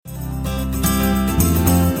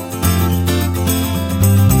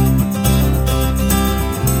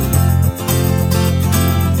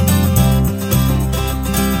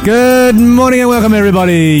Good morning and welcome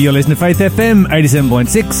everybody. You're listening to Faith FM 87.6,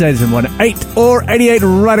 87.18 or 88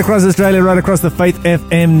 right across Australia, right across the Faith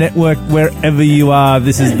FM network, wherever you are.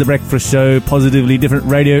 This is The Breakfast Show, positively different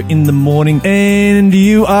radio in the morning. And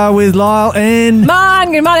you are with Lyle and...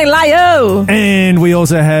 Good morning, Lyle. And we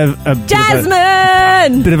also have a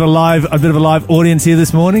bit of a live audience here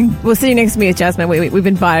this morning. Well, sitting next to me is Jasmine. We've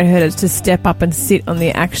invited her to step up and sit on the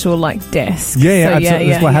actual desk. Yeah, absolutely.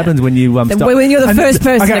 That's what happens when you start. When you're the first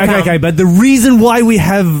person. Okay. But the reason why we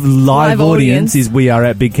have live audience is we are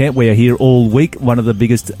at Big Camp. We are here all week. One of the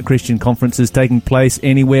biggest Christian conferences taking place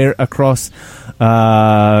anywhere across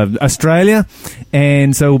Australia,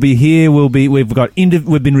 and so we'll be here. We've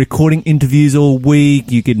been recording interviews all week.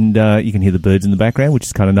 You can hear the birds in the background, which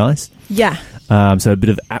is kind of nice. Yeah. So a bit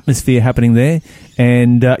of atmosphere happening there,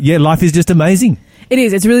 and life is just amazing. It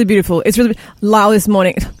is. It's really beautiful. Lyle, this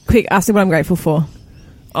morning. Quick, ask me what I'm grateful for.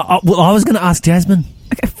 Well, I was going to ask Jasmine.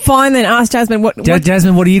 Okay, fine then. Ask Jasmine.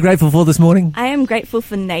 Jasmine, what are you grateful for this morning? I am grateful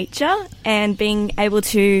for nature and being able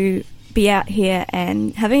to be out here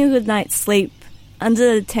and having a good night's sleep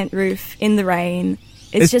under the tent roof in the rain.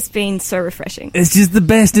 It's just been so refreshing. It's just the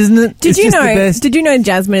best, isn't it? Did you know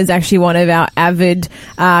Jasmine is actually one of our avid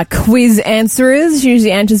quiz answerers? She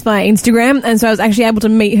usually answers via Instagram, and so I was actually able to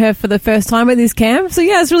meet her for the first time at this camp. So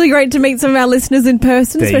yeah, it's really great to meet some of our listeners in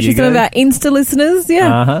person, especially some of our Insta listeners.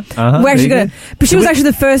 Yeah, we're actually but she was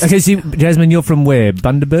actually the first. Okay, so Jasmine, you're from where?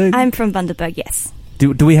 Bundaberg? I'm from Bundaberg. Yes.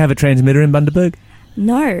 Do we have a transmitter in Bundaberg?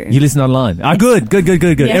 No. You listen online. Good.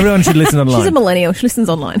 Yeah. Everyone should listen online. She's a millennial. She listens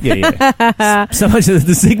online. Yeah.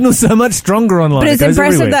 The signal's so much stronger online. But it's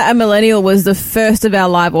impressive that a millennial was the first of our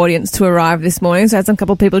live audience to arrive this morning. So I had some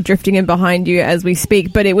couple of people drifting in behind you as we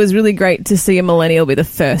speak. But it was really great to see a millennial be the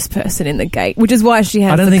first person in the gate, which is why she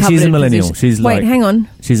has. I don't think she's a millennial. Position. Wait, hang on.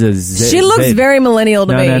 She's a Z. She looks very millennial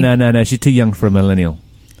to me. No. She's too young for a millennial.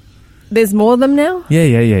 There's more of them now?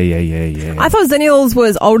 Yeah. I thought Zennials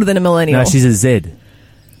was older than a millennial. No, she's a Z.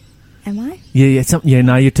 Am I? Yeah.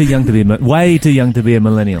 No, you're too young to be way too young to be a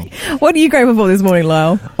millennial. What are you grateful for this morning,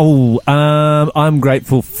 Lyle? I'm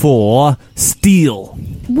grateful for steel.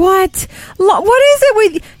 What is it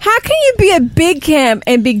with? How can you be a big camp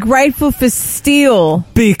and be grateful for steel?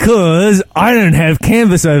 Because I don't have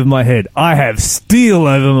canvas over my head. I have steel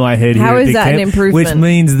over my head. How here is at that Big an Camp, improvement? Which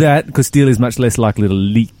means that because steel is much less likely to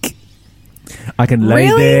leak. I can lay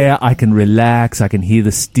there, I can relax, I can hear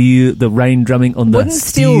the rain drumming on the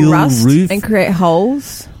steel rust roof. And create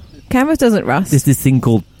holes? Canvas doesn't rust. There's this thing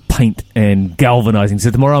called paint and galvanizing.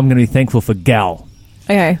 So tomorrow I'm going to be thankful for gal.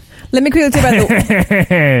 Okay. Let me quickly talk about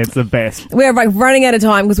It's the best. We're running out of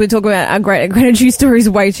time because we're talking about our gratitude stories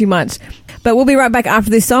way too much. But we'll be right back after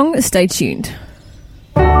this song. Stay tuned.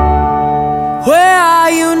 Where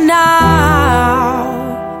are you now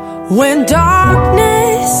when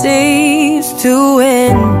darkness seems to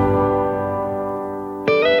end?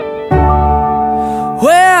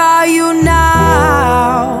 Where are you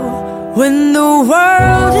now when the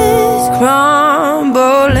world is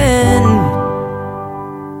crumbling?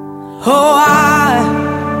 Oh,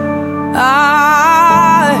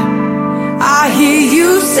 I hear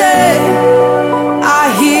you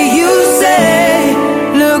say,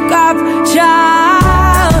 look up,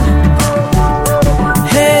 child.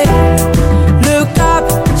 Hey, look up,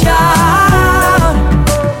 child.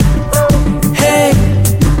 Hey,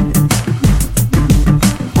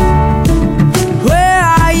 where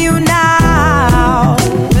are you now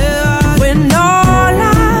when all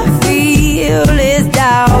I feel is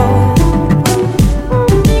doubt?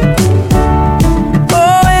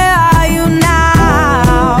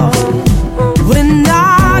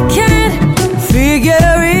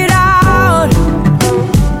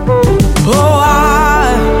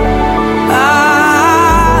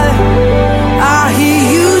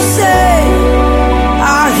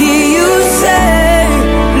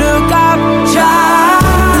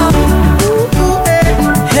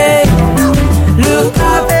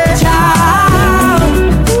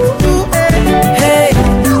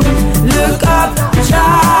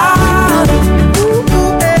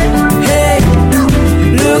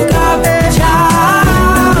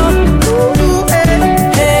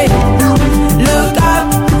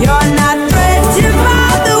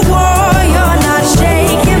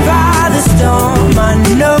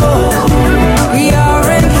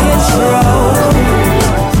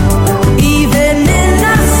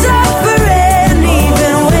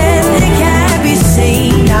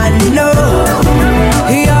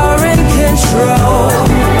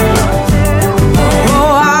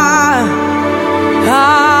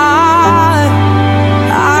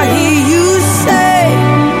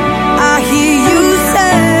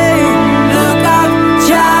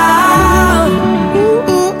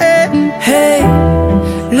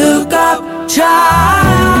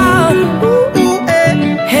 child.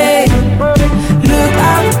 Hey, look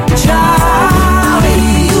up, child.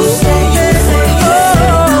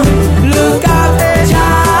 Oh, look up,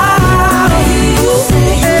 child. Hey,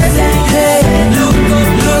 look up,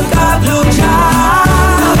 child. Look up, child.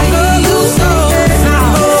 Hey,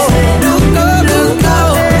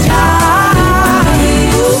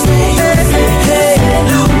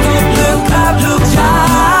 look up,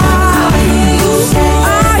 child.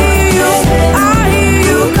 I hear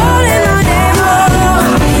you calling my name.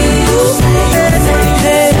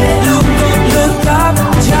 Hey, look up,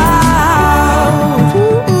 child.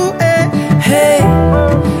 Hey,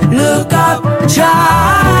 look up,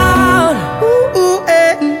 child.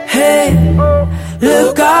 Hey,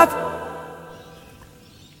 look up.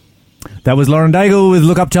 That was Lauren Daigle with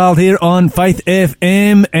Look Up Child here on Faith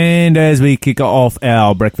FM. And as we kick off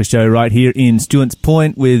our breakfast show right here in Stewart's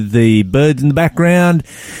Point with the birds in the background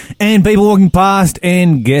and people walking past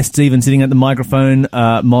and guests even sitting at the microphone,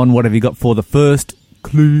 Mon, what have you got for the first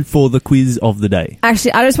clue for the quiz of the day?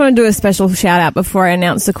 Actually, I just want to do a special shout out before I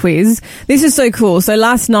announce the quiz. This is so cool. So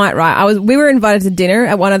last night, right, we were invited to dinner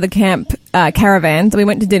at one of the camp caravans. We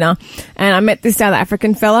went to dinner and I met this South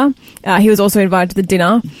African fella. He was also invited to the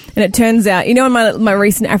dinner. And it turns out, you know, on my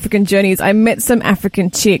recent African journeys, I met some African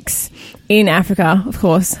chicks in Africa, of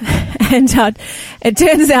course. And it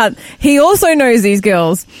turns out he also knows these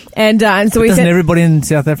girls. And so we Doesn't everybody in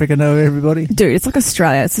South Africa know everybody? Dude, it's like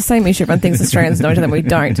Australia. It's the same issue. Everyone thinks Australians know each other, we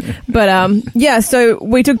don't. But yeah, so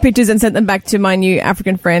we took pictures and sent them back to my new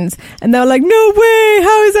African friends, and they were like, "No way!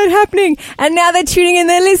 How is that happening?" And now they're tuning in,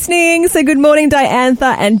 they're listening. So good morning,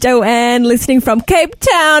 Diantha and Joanne, listening from Cape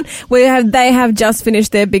Town. They have just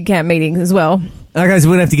finished their big camp meetings as well. Okay, so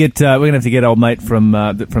we're gonna have to get old mate from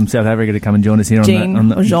South Africa to come and join us here Jean, on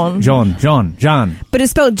the or Jean. Jean. But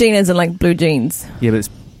it's spelled Jean as in like blue jeans. Yeah, but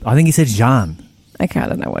I think he said Jean. Okay, I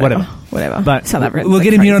don't know. Whatever. But South Africa. we'll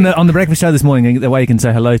get him here on the breakfast show this morning. That way he can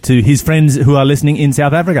say hello to his friends who are listening in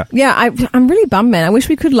South Africa. Yeah, I'm really bummed, man. I wish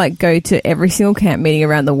we could like go to every single camp meeting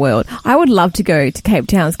around the world. I would love to go to Cape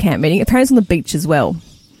Town's camp meeting. Apparently it's on the beach as well.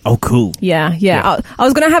 Oh, cool. Yeah. I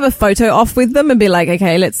was going to have a photo off with them and be like,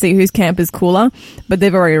 okay, let's see whose camp is cooler. But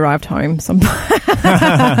they've already arrived home.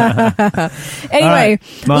 Anyway,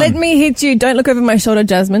 let me hit you. Don't look over my shoulder,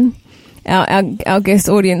 Jasmine. Our guest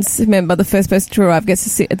audience member, the first person to arrive, gets to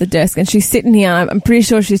sit at the desk. And she's sitting here. I'm pretty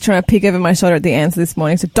sure she's trying to peek over my shoulder at the answer this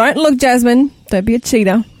morning. So don't look, Jasmine. Don't be a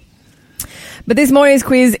cheater. But this morning's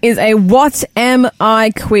quiz is a What Am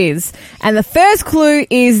I quiz. And the first clue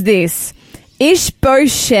is this.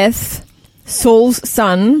 Ishbosheth, Saul's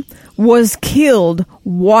son, was killed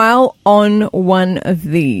while on one of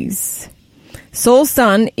these. Saul's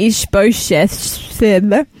son, Ishbosheth,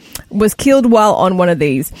 was killed while on one of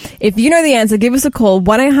these. If you know the answer, give us a call.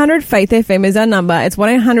 1-800-FAITH-FM is our number. It's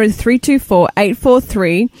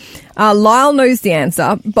 1-800-324-843. Lyle knows the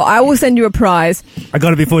answer, but I will send you a prize. I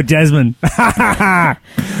got it before Jasmine.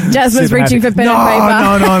 Jasmine's Super reaching happy. for pen and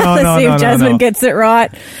paper. No. Let's see if Jasmine gets it right.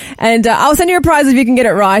 And I'll send you a prize if you can get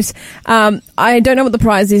it right. I don't know what the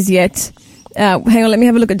prize is yet. Hang on, let me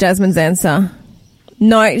have a look at Jasmine's answer.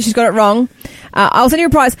 No, she's got it wrong. I'll send you a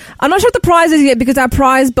prize. I'm not sure what the prize is yet because our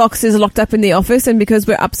prize box is locked up in the office, and because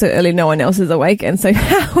we're up so early, no one else is awake. And so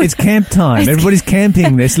it's camp time. Everybody's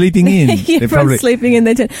camping. They're sleeping in. Everyone's sleeping in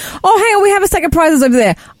their tent. Oh, hang on, we have a stack of prizes over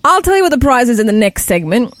there. I'll tell you what the prize is in the next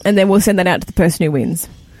segment, and then we'll send that out to the person who wins.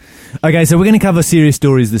 Okay, so we're going to cover serious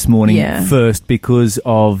stories this morning first because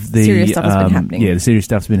of the serious stuff has been happening. Yeah, the serious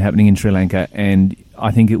stuff's been happening in Sri Lanka, and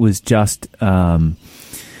I think it was just on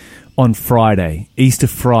Friday, Easter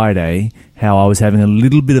Friday, how I was having a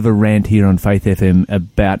little bit of a rant here on Faith FM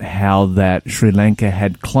about how that Sri Lanka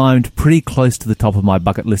had climbed pretty close to the top of my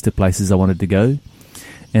bucket list of places I wanted to go.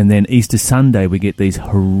 And then Easter Sunday, we get these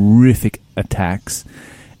horrific attacks.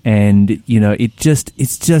 And, you know, it just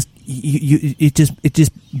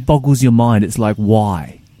boggles your mind. It's like,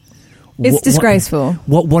 why? It's disgraceful.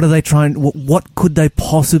 What are they trying, what could they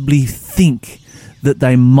possibly think that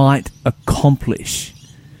they might accomplish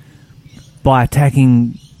by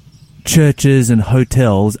attacking churches and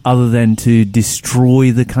hotels other than to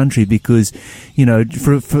destroy the country? Because, you know,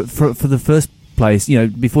 for the first place, you know,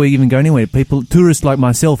 before you even go anywhere, tourists like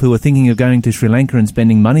myself who are thinking of going to Sri Lanka and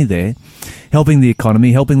spending money there, helping the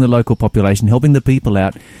economy, helping the local population, helping the people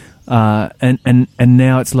out, and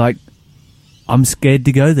now it's like I'm scared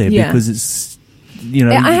to go there because it's, you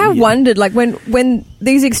know. I have wondered, like, when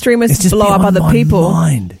these extremists blow up other people,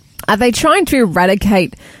 are they trying to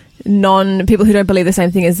eradicate people who don't believe the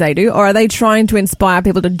same thing as they do, or are they trying to inspire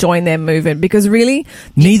people to join their movement? Because really,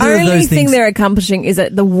 the only thing they're accomplishing is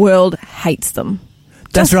that the world hates them.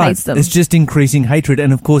 That's right. hates them. It's just increasing hatred.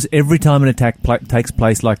 And, of course, every time an attack takes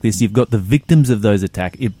place like this, you've got the victims of those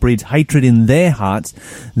attacks. It breeds hatred in their hearts.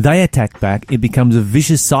 They attack back. It becomes a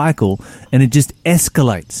vicious cycle, and it just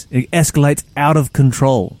escalates. It escalates out of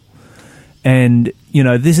control. And, you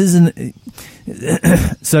know, this isn't...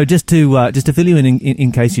 So just to fill you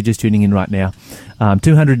in case you're just tuning in right now,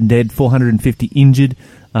 200 dead, 450 injured,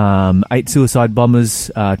 8 suicide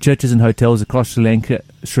bombers, churches and hotels across Sri Lanka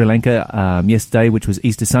yesterday, which was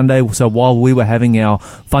Easter Sunday. So while we were having our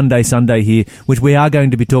Fun Day Sunday here, which we are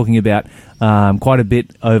going to be talking about quite a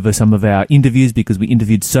bit over some of our interviews, because we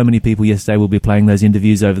interviewed so many people yesterday, we'll be playing those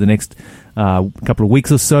interviews over the next couple of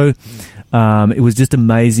weeks or so. It was just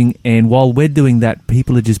amazing, and while we're doing that,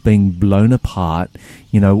 people are just being blown apart.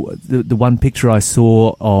 You know, the one picture I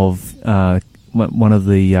saw of one of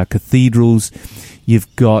the cathedrals,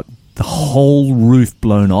 you've got the whole roof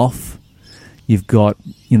blown off. You've got,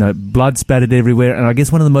 you know, blood spattered everywhere, and I guess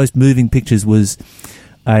one of the most moving pictures was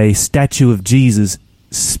a statue of Jesus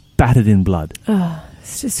spattered in blood. Oh,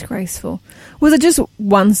 it's disgraceful. Was it just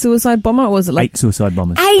one suicide bomber, or was it like 8 suicide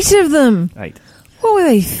bombers? 8 of them? 8. What were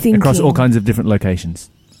they thinking? Across all kinds of different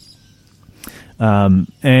locations.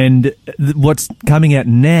 And what's coming out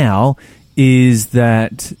now is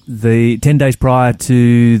that the 10 days prior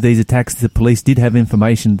to these attacks, the police did have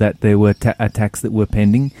information that there were attacks that were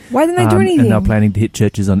pending. Why didn't they do anything? And they were planning to hit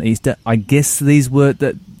churches on Easter. I guess these were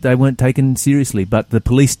that they weren't taken seriously, but the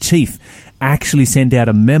police chief actually sent out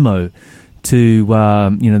a memo to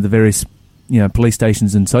the various police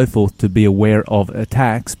stations and so forth to be aware of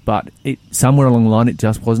attacks, but somewhere along the line it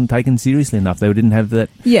just wasn't taken seriously enough. They didn't have that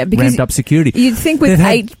ramped up security. You'd think with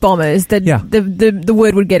 8 bombers that the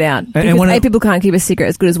word would get out. Because 8 people can't keep a secret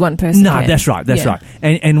as good as one person can. That's right.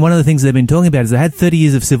 And one of the things they've been talking about is they had 30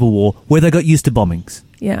 years of civil war where they got used to bombings.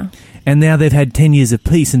 Yeah. And now they've had 10 years of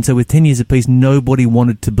peace, and so with 10 years of peace, nobody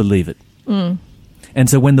wanted to believe it. Mm. And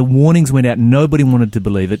so when the warnings went out, nobody wanted to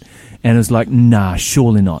believe it, and it was like, nah,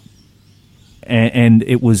 surely not. And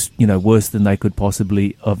it was, worse than they could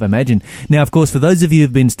possibly have imagined. Now, of course, for those of you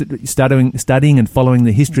who've been studying and following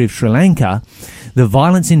the history of Sri Lanka, the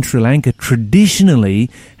violence in Sri Lanka traditionally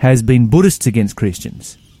has been Buddhists against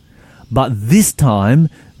Christians. But this time,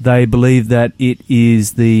 they believe that it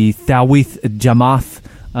is the Tawhid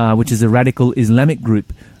Jamaat, which is a radical Islamic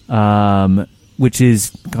group, which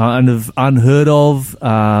is kind of unheard of.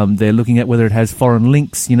 They're looking at whether it has foreign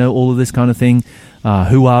links, all of this kind of thing.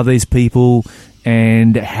 Who are these people,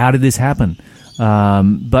 and how did this happen?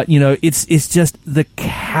 But it's just the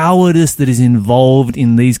cowardice that is involved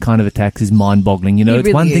in these kind of attacks is mind-boggling. It's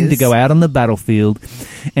really one thing to go out on the battlefield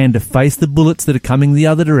and to face the bullets that are coming the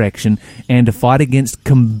other direction and to fight against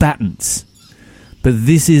combatants. But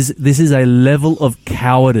this is a level of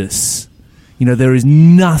cowardice. There is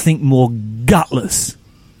nothing more gutless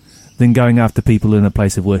than going after people in a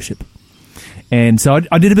place of worship. And so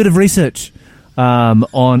I did a bit of research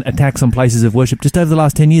on attacks on places of worship just over the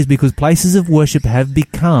last 10 years, because places of worship have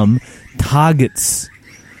become targets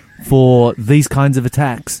for these kinds of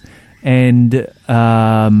attacks. And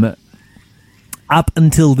up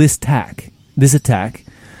until this attack,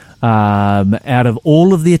 out of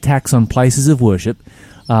all of the attacks on places of worship,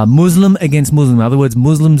 Muslim against Muslim, in other words,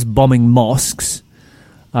 Muslims bombing mosques,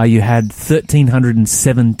 you had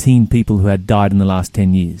 1,317 people who had died in the last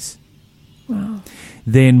 10 years. Wow.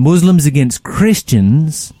 Then Muslims against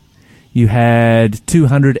Christians, you had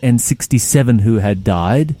 267 who had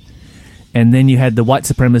died. And then you had the white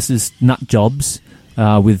supremacist nut jobs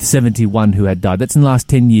with 71 who had died. That's in the last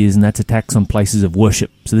 10 years, and that's attacks on places of worship.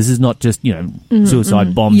 So this is not just,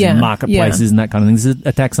 suicide bombs in marketplaces and that kind of thing. This is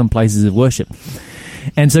attacks on places of worship.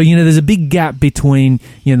 And so, there's a big gap between,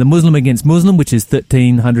 the Muslim against Muslim, which is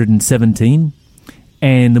 1,317,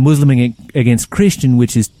 and the Muslim against Christian,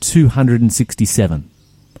 which is 267.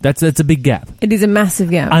 That's a big gap. It is a massive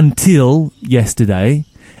gap. Until yesterday,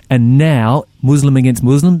 and now Muslim against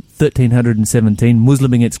Muslim, 1,317.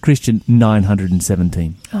 Muslim against Christian,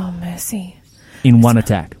 917. Oh, mercy. In one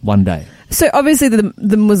attack, one day. So obviously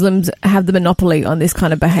the Muslims have the monopoly on this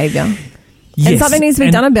kind of behaviour. Yes, and something needs to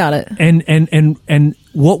be done about it. And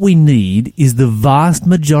what we need is the vast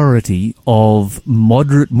majority of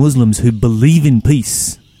moderate Muslims who believe in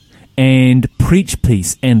peace and preach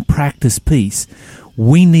peace and practice peace.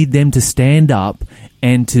 We need them to stand up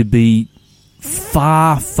and to be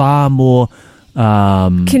far, far more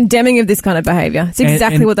condemning of this kind of behaviour. It's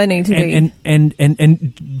exactly what they need to do.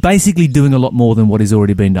 And basically doing a lot more than what has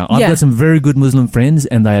already been done. I've got some very good Muslim friends,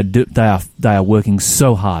 and they are working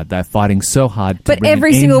so hard. They're fighting so hard. But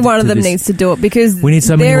every single one of them needs to do it, because we need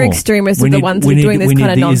so they're extremists of the ones who are doing this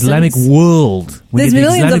kind of nonsense. Islamic world. There's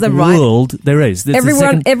millions of them, right? There is.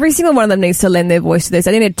 Every single one of them needs to lend their voice to this.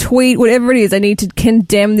 They need to tweet, whatever it is. They need to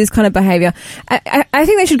condemn this kind of behaviour. I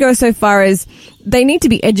think they should go so far as they need to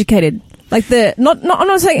be educated. Like I'm not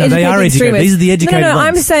saying educated they are extremists. Educated. These are the educated ones.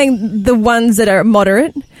 I'm saying the ones that are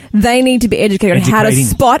moderate. They need to be educated on how to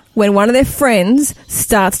spot when one of their friends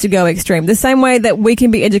starts to go extreme. The same way that we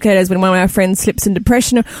can be educated when one of our friends slips in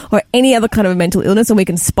depression or any other kind of a mental illness, and we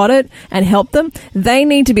can spot it and help them. They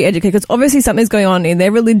need to be educated, because obviously something's going on in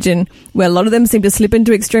their religion where a lot of them seem to slip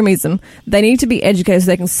into extremism. They need to be educated so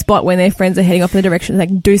they can spot when their friends are heading off in the direction and they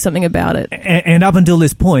can do something about it. And up until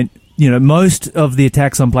this point, most of the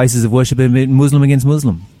attacks on places of worship have been Muslim against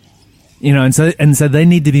Muslim. And so they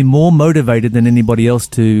need to be more motivated than anybody else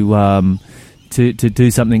to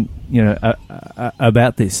do something,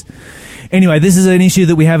 about this. Anyway, this is an issue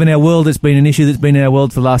that we have in our world. It's been an issue that's been in our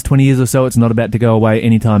world for the last 20 years or so. It's not about to go away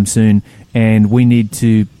anytime soon, and we need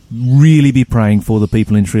to really be praying for the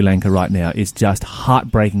people in Sri Lanka right now. It's just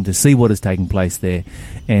heartbreaking to see what is taking place there,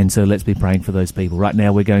 and so let's be praying for those people. Right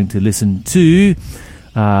now we're going to listen to...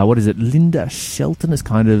 what is it? Linda Shelton. Is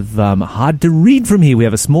kind of hard to read from here. We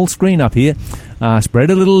have a small screen up here.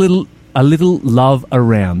 Spread a little love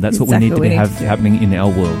around. That's what we need to have happening in our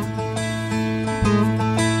world.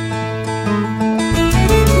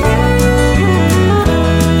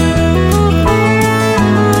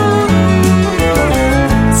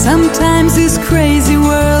 Sometimes this crazy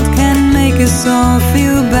world can make us all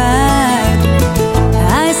feel bad.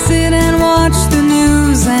 I sit and watch the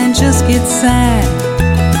news and just get sad.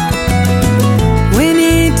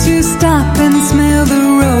 To stop and smell the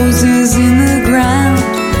roses in the ground.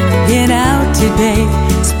 Get out today,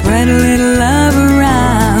 spread a little love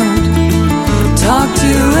around. Talk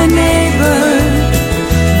to a neighbor,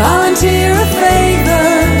 volunteer a favor.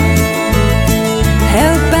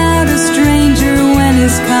 Help out a stranger when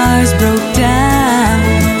his car's broke down.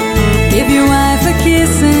 Give your wife a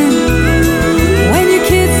kissing. When your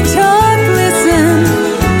kids talk, listen.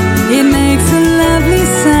 It makes a lovely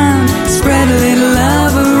sound. Spread a little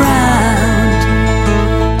love around.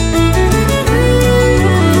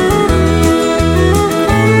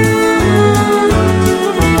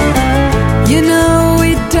 You know,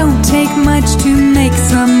 it don't take much to make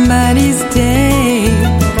somebody's day.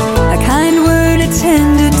 A kind word, a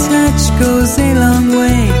tender touch goes a long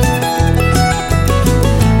way.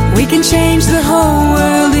 We can change the whole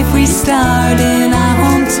world if we start in our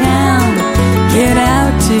hometown. Get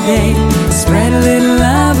out today, spread a little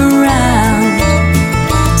love around.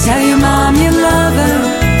 Tell your mom you love her,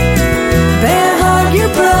 bear hug your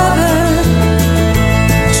brother.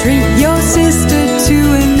 Treat your sister to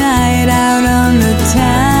a night out on the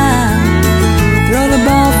town. Throw the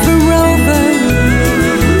ball for Rover,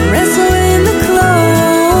 wrestle in the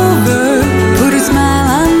clover. Put a smile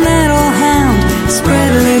on that old hound,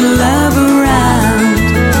 spread a little love around.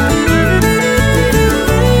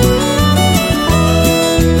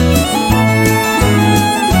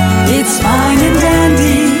 It's fine and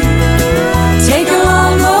dandy. Take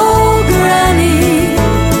along old granny.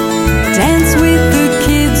 Dance with the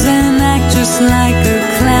kids and act just like a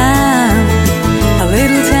clown. A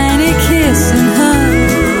little tiny kiss and hug.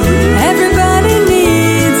 Everybody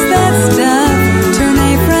needs that stuff. Turn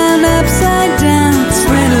a frown upside down.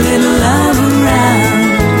 Spread a little love around.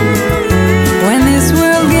 When this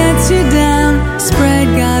world gets you down, spread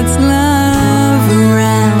God's love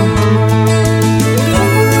around.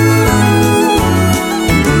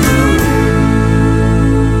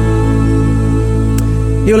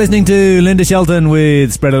 You're listening to Linda Shelton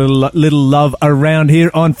with Spread a Little Love Around here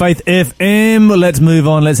on Faith FM. Let's move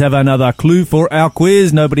on. Let's have another clue for our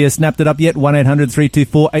quiz. Nobody has snapped it up yet.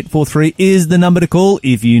 1-800-324-843 is the number to call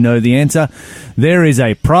if you know the answer. There is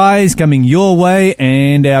a prize coming your way,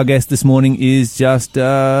 and our guest this morning is just, what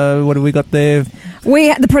have we got there?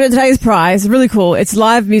 Today's prize, really cool. It's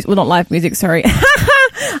live music. Well, not live music, sorry.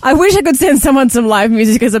 I wish I could send someone some live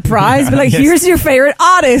music as a prize, but like, yes. Here's your favorite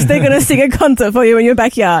artist. They're going to sing a concert for you in your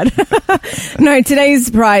backyard. No, today's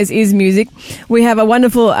prize is music. We have a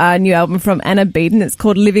wonderful new album from Anna Beaton. It's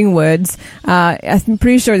called Living Words. I'm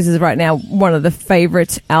pretty sure this is right now one of the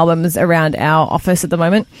favorite albums around our office at the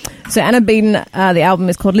moment. So Anna Beaton, the album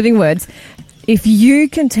is called Living Words. If you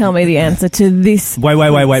can tell me the answer to this...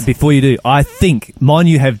 Wait. Before you do, I think,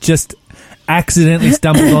 you have just accidentally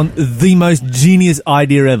stumbled on the most genius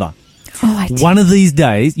idea ever. Oh, I did. One of these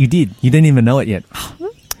days, you did. You didn't even know it yet.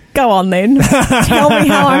 Go on then. Tell me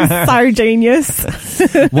how I'm so genius.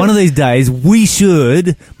 One of these days, we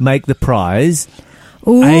should make the prize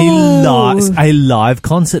Ooh. a live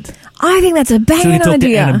concert. I think that's a So we banging talk to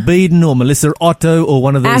idea. Anna Beeden or Melissa Otto or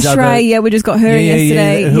one of those other... Ashray, yeah, we just got her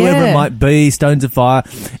yesterday. Whoever it might be, Stones of Fire.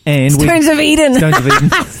 And Stones of Eden. Stones of Eden.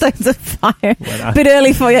 Stones of Fire. Bit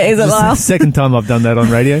early for you, is it, This is the Lyle? second time I've done that on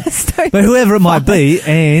radio. Stones But whoever it might be,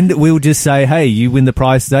 and we'll just say, hey, you win the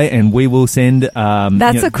prize today, and we will send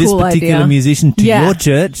That's a this cool particular idea. musician to Yeah. your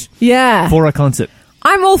church Yeah. for a concert.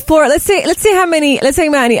 I'm all for it. Let's see how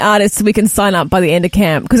many artists we can sign up by the end of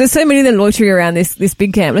camp, because there's so many that are loitering around this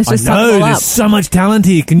big camp. Let's just I sign know, them all there's up. so much talent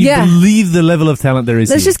here. Can you Yeah. believe the level of talent there is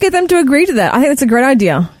Let's here? just get them to agree to that. I think that's a great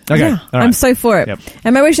idea. Okay, Yeah, all right. I'm so for it. Yep.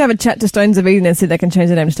 And maybe we should have a chat to Stones of Eden and see if they can change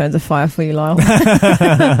the name to Stones of Fire for you, Lyle. Okay,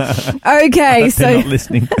 They're so not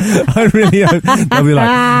listening. I really hope they'll be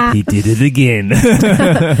like, he did it again.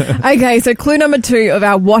 okay, so clue number 2 of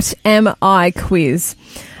our What Am I quiz.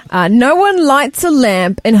 No one lights a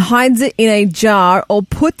lamp and hides it in a jar or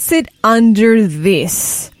puts it under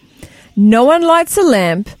this. No one lights a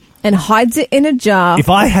lamp and hides it in a jar. If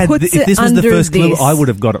I had, puts if it this was the under first clue, this. I would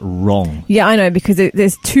have got it wrong. Yeah, I know, because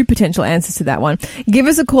there's 2 potential answers to that one. Give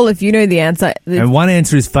us a call if you know the answer. And one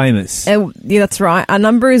answer is famous. Yeah, that's right. Our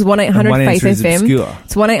number is 1-800 And one Faith answer is FM. obscure.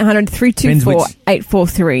 It's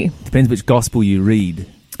 1-800-324-843. Depends which gospel you read.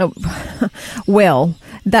 Oh, well,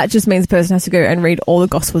 that just means the person has to go and read all the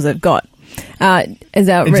gospels they've got. Is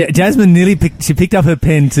that Jasmine nearly picked up her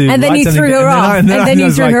pen to And then write you something, threw her off. And then you I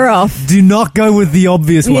was threw like, her off. Do not go with the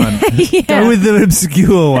obvious one. Yeah. Go with the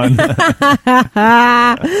obscure one.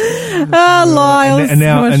 Lyle. and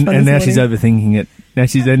now, so much fun and now this she's morning. overthinking it.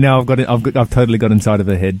 Now I've totally got inside of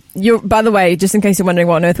her head. By the way, just in case you're wondering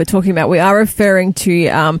what on earth we're talking about, we are referring to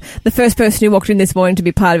the first person who walked in this morning to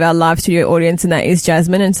be part of our live studio audience, and that is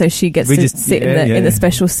Jasmine, and so she gets to sit in the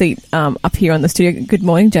special seat up here on the studio. Good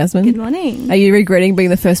morning, Jasmine. Good morning. Are you regretting being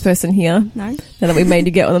the first person here? No. Now that we made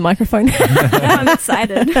you get on the microphone. No, I'm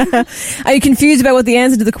excited. Are you confused about what the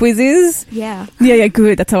answer to the quiz is? Yeah. Yeah,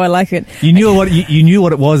 good. That's how I like it. You knew you knew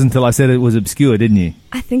what it was until I said it was obscure, didn't you?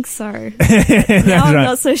 I think so. Now I'm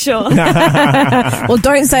not so sure. Well,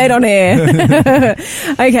 don't say it on air.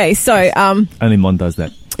 Okay, so Only Mon does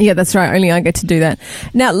that. yeah, that's right. Only I get to do that.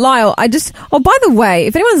 Now, Lyle, by the way,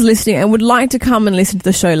 if anyone's listening and would like to come and listen to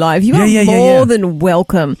the show live, you are more than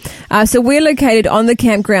welcome. So we're located on the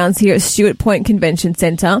campgrounds here at Stewart Point Convention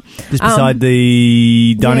Centre. Just beside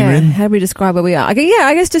the dining room. How do we describe where we are? Okay,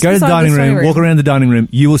 I guess just Go to the beside dining room, walk around the dining room,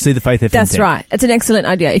 you will see the Faith FM That's tent. right. It's an excellent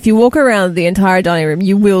idea. If you walk around the entire dining room,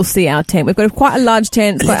 you will see our tent. We've got quite a large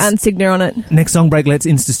tent. It's got insignia on it. Next song break, let's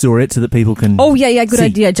Insta story it so that people can Oh, yeah, good see.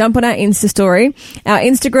 idea. Jump on our Insta story. Our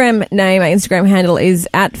Instagram name, our Instagram handle is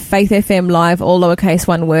at Faith FM Live, all lowercase,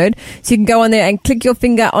 one word. So you can go on there and click your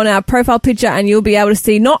finger on our profile picture and you'll be able to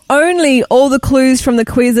see not only all the clues from the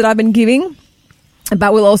quiz that I've been giving,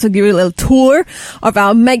 but we'll also give you a little tour of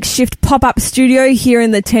our makeshift pop-up studio here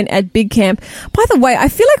in the tent at Big Camp. By the way, I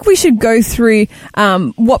feel like we should go through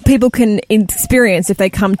what people can experience if they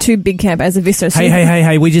come to Big Camp as a visitor. So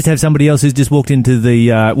Hey! We just have somebody else who's just walked into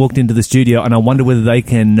the studio, and I wonder whether they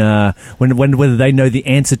can, whether they know the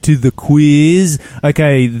answer to the quiz.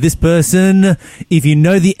 Okay, this person, if you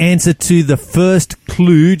know the answer to the first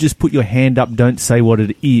clue, just put your hand up. Don't say what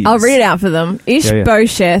it is. I'll read it out for them.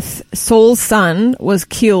 Ishbosheth, Saul's son, was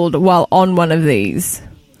killed while on one of these.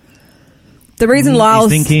 The reason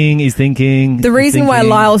Lyle's He's thinking. The reason why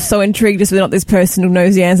Lyle's so intrigued is we're not this person who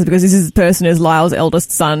knows the answer, because this person is Lyle's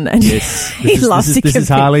eldest son, and he loves to This is compete.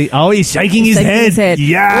 Harley. Oh, he's shaking his head.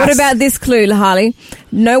 Yes. What about this clue, Harley?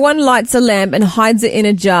 No one lights a lamp and hides it in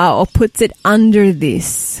a jar or puts it under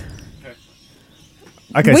this.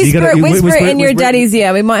 Okay, Whisper, so you whisper it in your daddy's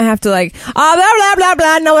ear. We might have to blah, blah, blah,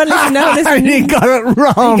 blah. No one listen. No one listen. He got it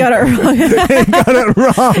wrong. You got it wrong. He got it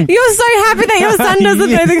wrong. You're so happy that your son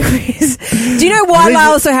doesn't know the quiz. Do you know why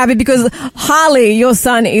Lyle's so happy? Because Harley, your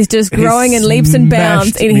son, is just growing in leaps and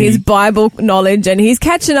bounds in his Bible knowledge, and he's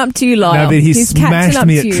catching up to you, Lyle. No, but he he's catching smashed up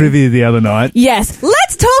me to at you. trivia the other night. Yes,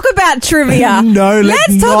 let's talk about trivia. No,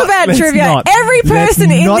 let's talk not. about Let's trivia. not. Every Let's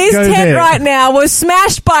person in not this go tent there. right now was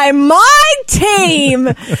smashed by my team.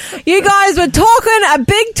 You guys were talking a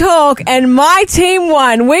big talk, and my team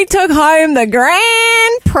won. We took home the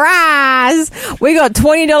grand prize. We got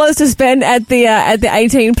 $20 to spend at the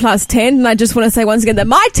 18 plus tent, and I just want to say once again that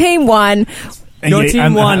my team won. Your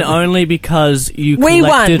team won Harley. only because you We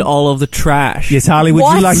collected won. all of the trash. Yes, Harley, would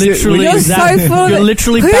What? you like Literally, You're exactly. so full of You're it.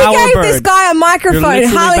 literally Who Bowerbird. gave this guy a You're microphone? literally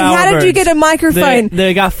Harley, how did you Bowerbirds. get a microphone?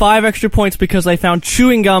 They got 5 extra points because they found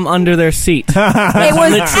chewing gum under their seat. It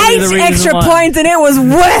was literally the 8 reason extra why. points and it was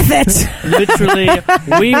worth it. Literally,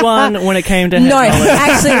 we won when it came to head No, knowledge.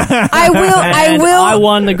 actually, I And will. I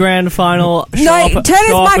won the grand final. No, turn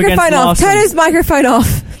his microphone off. Turn his microphone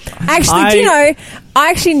off. Actually, do you know, I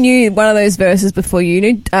actually knew one of those verses before you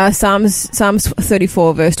knew, Psalms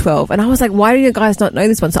 34 verse 12, and I was like, why do you guys not know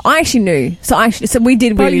this one? So I actually knew. So we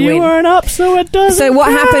did But really you win. weren't up, so it doesn't. So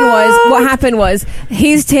what happened was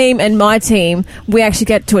his team and my team, we actually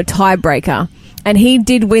get to a tiebreaker. And he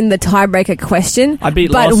did win the tiebreaker question. I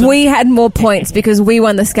beat but Lawson. we had more points because we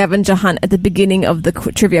won the scavenger hunt at the beginning of the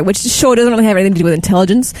trivia, which sure doesn't really have anything to do with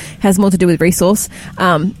intelligence, has more to do with resource.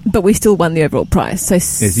 But we still won the overall prize. So,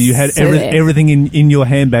 Yes, you had so there. everything in your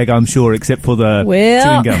handbag, I'm sure, except for the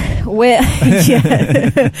chewing gum.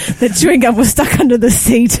 The chewing gum was stuck under the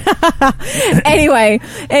seat. anyway,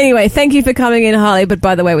 thank you for coming in, Harley. But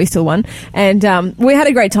by the way, we still won, and we had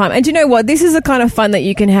a great time. And do you know what? This is the kind of fun that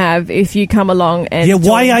you can have if you come along. And Yeah,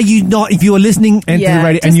 why join. are you not, if you are listening and to Yeah, the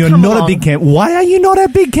radio and just you're come not along. a big camp, why are you not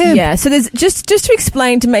at big camp? Yeah, so there's just to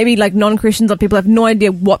explain to maybe like non-Christians or people who have no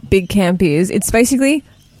idea what big camp is. It's basically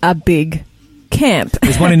a big camp.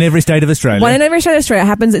 There's one in every state of Australia. One in every state of Australia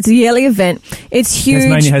happens. It's a yearly event. It's huge.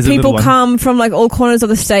 Tasmania has a People little one. come from like all corners of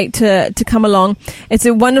the state to come along. It's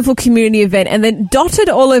a wonderful community event. And then dotted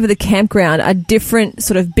all over the campground are different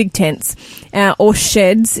sort of big tents or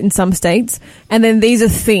sheds in some states. And then these are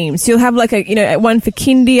themes. So you'll have like one for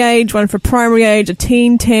kindy age, one for primary age, a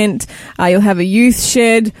teen tent. You'll have a youth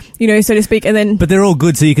shed, so to speak. And then But they're all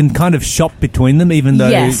good, so you can kind of shop between them, even though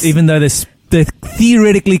Yes. they're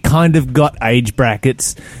theoretically kind of got age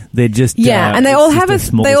brackets. They're just and they all have a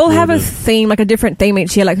smorgasbord of- theme, like a different theme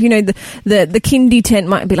each year. Like the kindy tent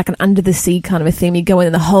might be like an under the sea kind of a theme. You go in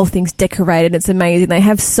and the whole thing's decorated. It's amazing. They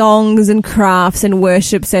have songs and crafts and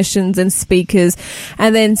worship sessions and speakers,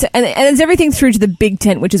 and then and it's everything through to the big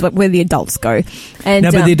tent, which is where the adults go. And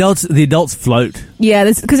No, but the adults float. yeah,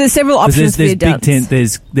 because there's several options There's for the adults. big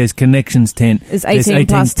tent, there's connections tent, There's 18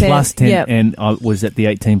 plus tent, yep. and I was at the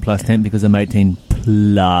 18 plus tent because I'm 18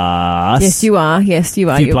 plus. Yes, you are. Yes, you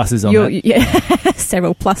are. Few pluses on that. Yeah,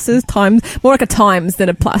 several pluses, times, more like a times than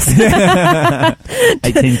a plus.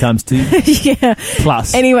 18 times 2 yeah.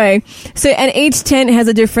 plus. Anyway, and each tent has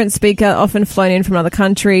a different speaker, often flown in from another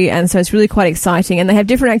country, and so it's really quite exciting. And they have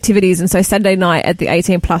different activities. And so Saturday night at the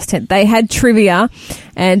 18 plus tent, they had trivia,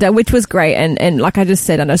 and which was great. And like I just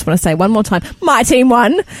said, I just want to say one more time, my team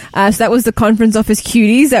won. So that was the Conference Office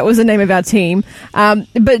Cuties. That was the name of our team.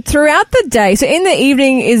 But throughout the day, so in the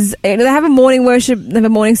evening they have a morning worship, they have a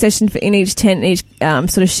morning session in each tent, in each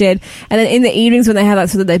sort of shed, and then in the evenings when they have that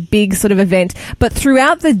sort of their big sort of event. But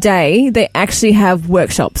throughout the day, they actually have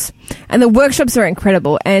workshops. And the workshops are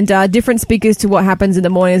incredible, and different speakers to what happens in the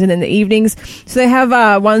mornings and in the evenings. So they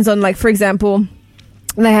have ones on, like, for example,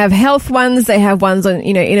 they have health ones. They have ones on,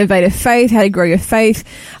 innovative faith, how to grow your faith.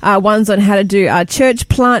 Ones on how to do church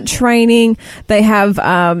plant training. They have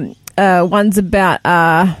ones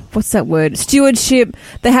about what's that word? Stewardship.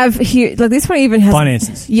 They have here, like this one even has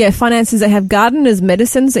Finances. Yeah, finances. They have gardeners'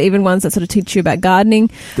 medicine, so even ones that sort of teach you about gardening.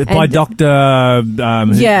 By And- Dr.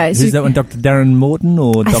 Yeah, so- who's that one? Dr. Darren Morton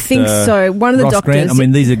or I Dr. think so. One of the Ross doctors. Grant? I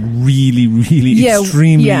mean, these are really, really Yeah,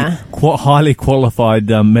 extremely yeah. highly qualified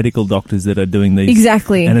medical doctors that are doing these.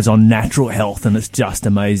 Exactly. And it's on natural health, and it's just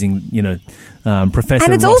amazing. Professor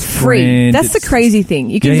And it's all Ross free. Grant, That's the it's- crazy thing.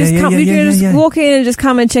 You can Yeah, just yeah, come. yeah, You yeah, can yeah, just yeah. walk in and just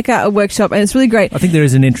come and check out a workshop, and it's really great. I think there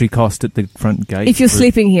is an entry cost at the front gate. If you're for-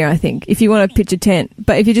 sleeping here, I think, if you want to pitch a tent,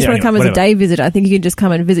 but if you just Yeah, want to come anyway, as a day visitor, I think you can just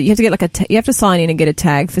come and visit. You have to get you have to sign in and get a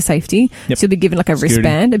tag for safety. Yep. So you'll be given like a Security.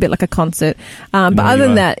 wristband, a bit like a concert. But know other you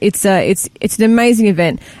than are. that, it's an amazing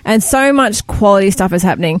event, and so much quality stuff is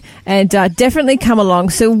happening. And definitely come along.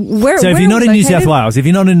 So if you're not in New South Wales, if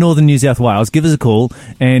you're not in northern New South Wales, give us a call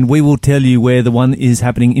and we will tell you where the one is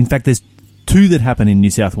happening. In fact, there's 2 that happen in New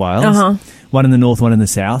South Wales. Uh-huh. One in the north, one in the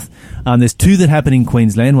south. There's 2 that happen in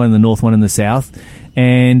Queensland, one in the north, one in the south.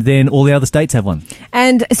 And then all the other states have one.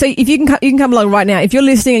 And so if you can come along right now. If you're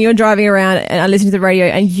listening and you're driving around and are listening to the radio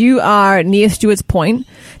and you are near Stewart's Point,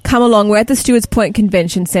 come along. We're at the Stewart's Point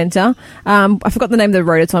Convention Centre. I forgot the name of the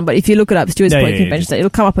road it's on, but if you look it up, Stewart's Point Convention Centre, it'll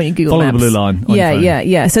come up on your Google Follow Maps. the blue line on your phone.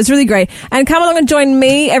 Yeah. So it's really great. And come along and join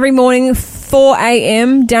me every morning 4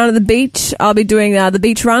 a.m. down at the beach. I'll be doing the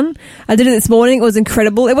beach run. I did it this morning. It was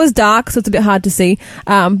incredible. It was dark, so it's a bit hard to see,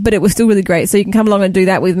 but it was still really great. So you can come along and do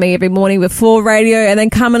that with me every morning before radio, and then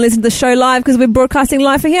come and listen to the show live because we're broadcasting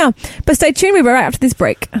live from here. But stay tuned. We'll be right after this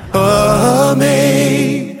break.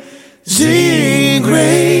 Amazing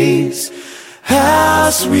grace, how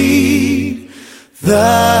sweet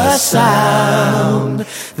the sound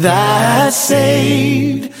that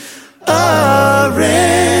saved a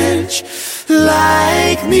wretch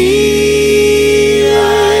like me,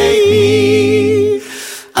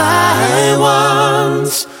 I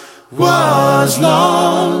once was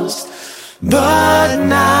lost, but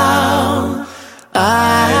now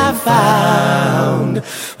I found,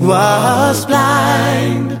 was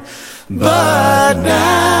blind, but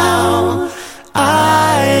now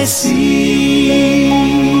I see.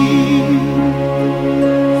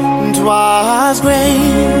 'Twas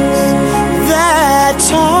grace that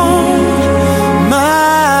taught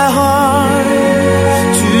my heart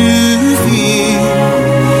to feel,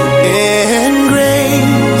 and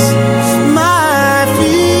grace my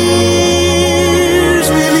fears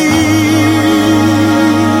relieved.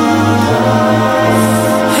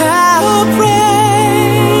 How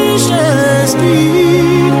precious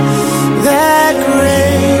did that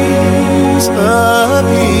grace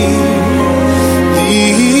appear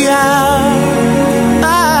the hour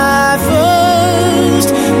I first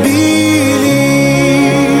believed.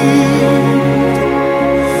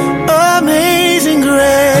 Amazing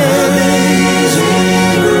grace,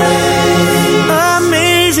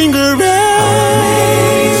 amazing grace,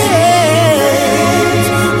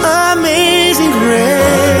 amazing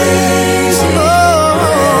grace. Oh,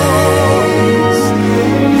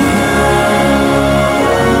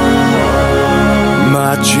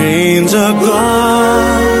 my chains are gone,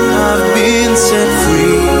 I've been set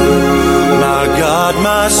free. My God,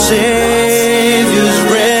 my Savior's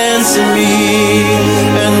ransomed me,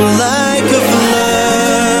 and like a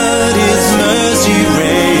flood, His mercy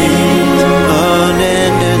rains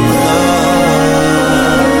unending love.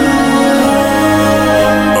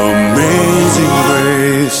 Amazing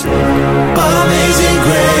grace, amazing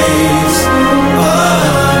grace, amazing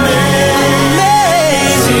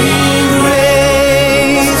grace,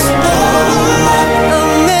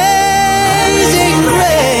 amazing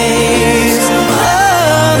grace, amazing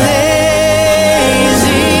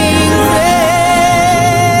grace,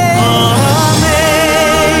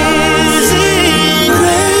 amazing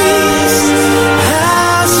grace,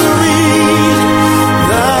 how sweet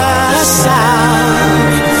the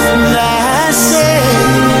sound that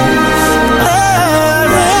saved a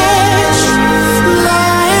wretch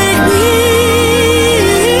like me.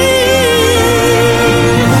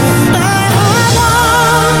 I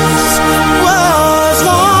once was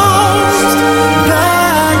lost,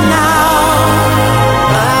 but now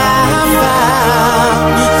I'm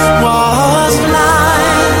found, was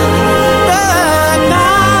blind, but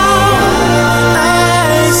now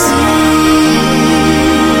I see.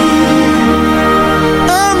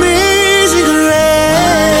 Amazing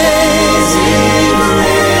grace,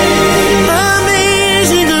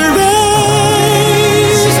 amazing grace,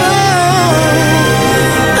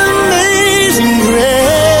 amazing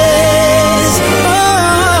grace.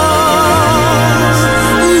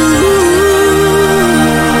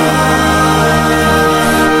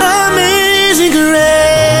 Amazing grace,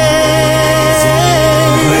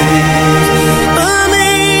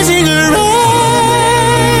 amazing grace,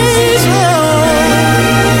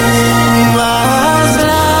 was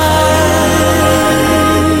blind,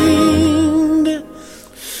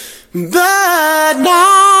 but now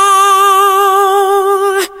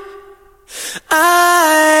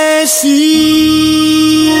I see.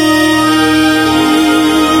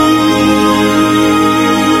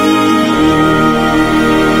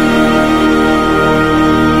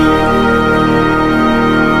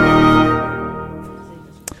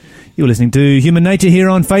 You're listening to Human Nature here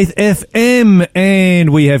on Faith FM, and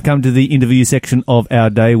we have come to the interview section of our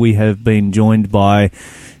day. We have been joined by...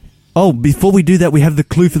 Oh, before we do that, we have the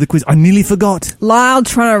clue for the quiz. I nearly forgot. Lyle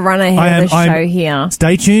trying to run ahead of the show here.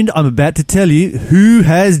 Stay tuned. I'm about to tell you who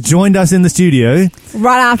has joined us in the studio.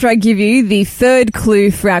 Right after I give you the third clue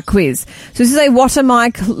for our quiz. So this is a what am I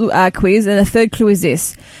quiz, and the third clue is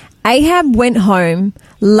this. Ahab went home,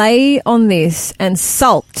 lay on this, and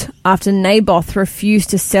sulked after Naboth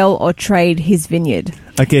refused to sell or trade his vineyard.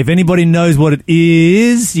 Okay, if anybody knows what it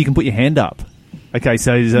is, you can put your hand up. Okay,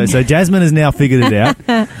 so Jasmine has now figured it out.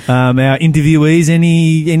 Our interviewees,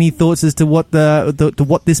 any thoughts as to what to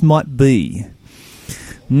what this might be?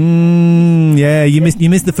 Yeah, you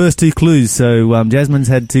missed the first two clues, so Jasmine's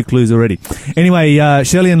had two clues already. Anyway,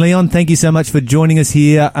 Shirley and Leon, thank you so much for joining us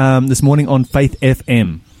here this morning on Faith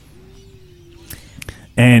FM.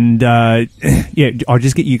 And yeah, I'll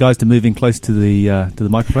just get you guys to move in close to the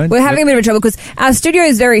microphone. We're having a bit of trouble because our studio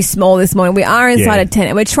is very small this morning. We are inside a tent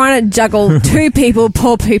and we're trying to juggle two people,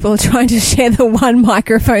 poor people, trying to share the one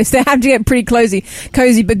microphone. So they have to get pretty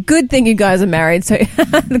cozy. But good thing you guys are married, so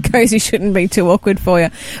the cozy shouldn't be too awkward for you.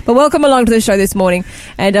 But welcome along to the show this morning.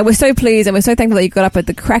 And we're so pleased and we're so thankful that you got up at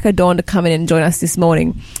the crack of dawn to come in and join us this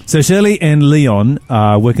morning. So Shirley and Leon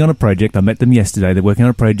are working on a project. I met them yesterday. They're working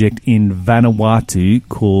on a project in Vanuatu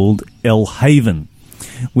called El Haven,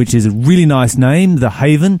 which is a really nice name, The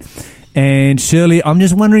Haven. And Shirley, I'm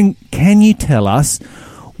just wondering, can you tell us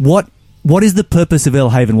what is the purpose of El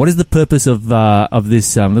Haven? What is the purpose of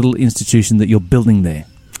this little institution that you're building there?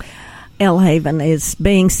 El Haven is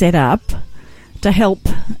being set up to help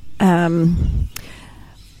young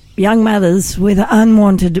mothers with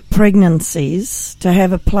unwanted pregnancies to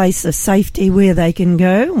have a place of safety where they can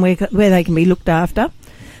go and where they can be looked after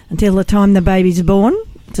until the time the baby's born,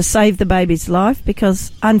 to save the baby's life,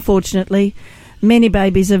 because unfortunately many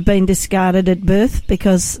babies have been discarded at birth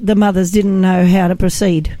because the mothers didn't know how to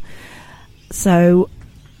proceed. So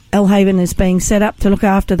El Haven is being set up to look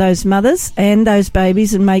after those mothers and those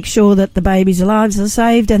babies and make sure that the babies' lives are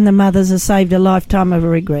saved and the mothers are saved a lifetime of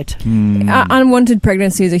regret. Unwanted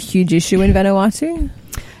pregnancy is a huge issue in Vanuatu?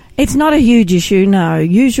 It's not a huge issue, no.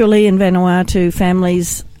 Usually in Vanuatu,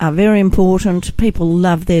 families are very important. People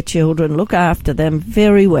love their children, look after them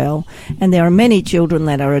very well. And there are many children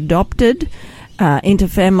that are adopted into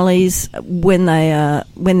families when their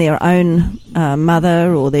own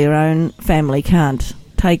mother or their own family can't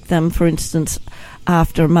take them. For instance,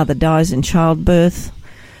 after a mother dies in childbirth,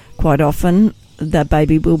 quite often the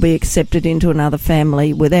baby will be accepted into another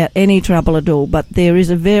family without any trouble at all. But there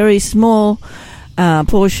is a very small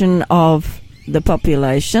portion of the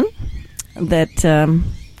population that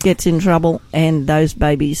gets in trouble, and those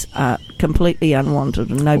babies are completely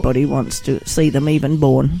unwanted and nobody wants to see them even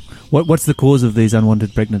born. What's the cause of these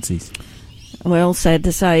unwanted pregnancies? Well, sad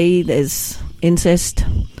to say, there's incest,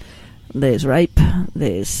 there's rape,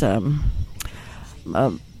 there's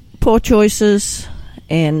poor choices,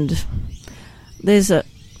 and there's a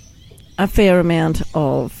fair amount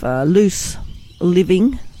of loose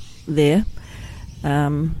living there.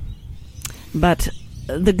 But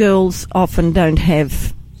the girls often don't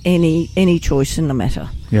have any choice in the matter.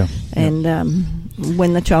 Yeah. And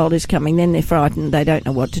when the child is coming, then they're frightened. They don't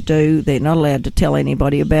know what to do. They're not allowed to tell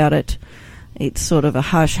anybody about it. It's sort of a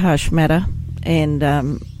hush-hush matter. And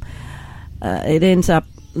it ends up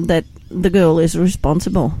that the girl is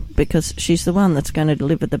responsible because she's the one that's going to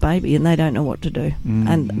deliver the baby, and they don't know what to do.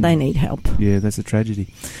 And they need help. Yeah, that's a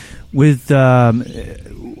tragedy. With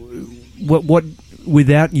what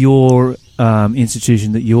without your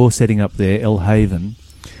institution that you're setting up there, El Haven,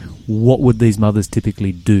 what would these mothers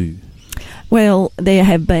typically do? Well, there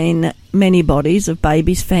have been many bodies of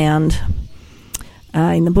babies found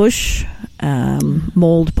in the bush,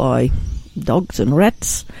 mauled by dogs and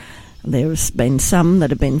rats. There's been some that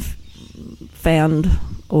have been found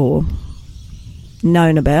or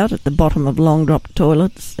known about at the bottom of long drop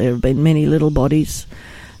toilets. There have been many little bodies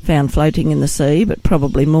found floating in the sea, but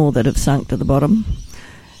probably more that have sunk to the bottom.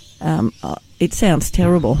 It sounds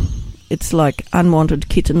terrible. It's like unwanted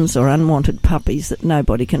kittens or unwanted puppies that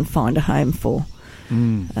nobody can find a home for.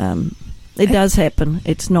 It does happen.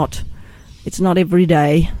 It's not every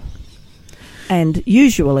day, and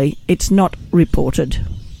usually it's not reported.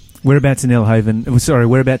 Whereabouts in El Haven?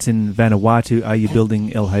 Whereabouts in Vanuatu are you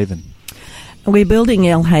building El Haven? We're building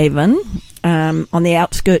El Haven on the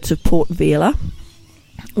outskirts of Port Vila,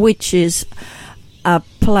 which is a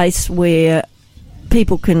place where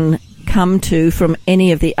people can come to from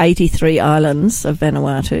any of the 83 islands of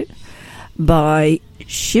Vanuatu by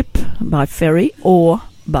ship, by ferry, or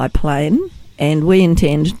by plane. And we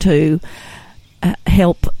intend to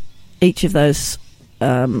help each of those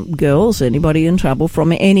girls, anybody in trouble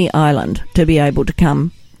from any island, to be able to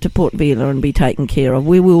come to Port Vila and be taken care of.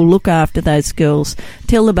 We will look after those girls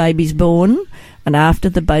till the baby's born, and after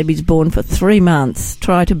the baby's born for 3 months,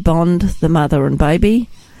 try to bond the mother and baby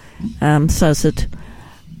so that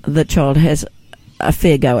the child has a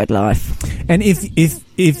fair go at life. And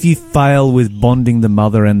if you fail with bonding the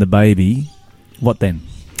mother and the baby, what then?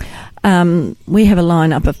 We have a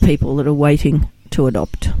lineup of people that are waiting to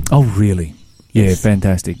adopt. Oh, really? Yeah, yes.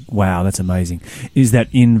 Fantastic. Wow, that's amazing. Is that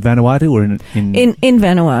in Vanuatu or in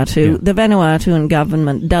Vanuatu? Yeah. The Vanuatuan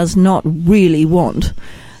government does not really want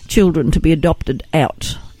children to be adopted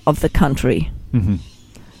out of the country. Mm-hmm.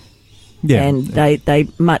 Yeah. And they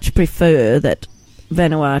much prefer that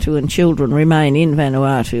Vanuatu and children remain in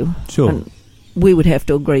Vanuatu. Sure. And we would have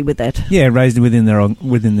to agree with that. Yeah, raised within their own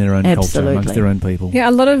culture, Absolutely. amongst their own people. Yeah,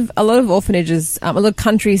 a lot of orphanages, a lot of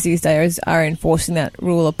countries these days are enforcing that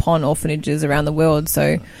rule upon orphanages around the world.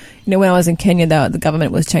 So, when I was in Kenya, the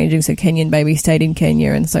government was changing, so Kenyan babies stayed in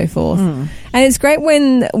Kenya and so forth. And it's great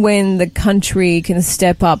when the country can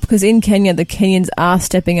step up, because in Kenya, the Kenyans are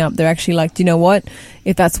stepping up. They're actually like, do you know what?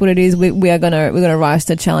 If that's what it is, we're gonna rise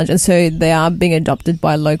to the challenge, and so they are being adopted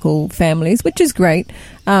by local families, which is great.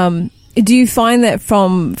 Do you find that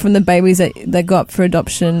from the babies that go up for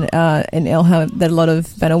adoption in El Haven, that a lot of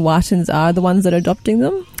Vanuatuans are the ones that are adopting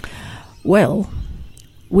them? Well,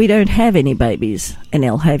 we don't have any babies in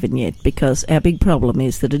El Haven yet, because our big problem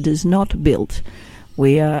is that it is not built.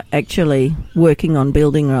 We are actually working on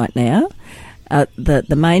building right now.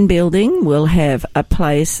 The main building will have a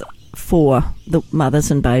place for the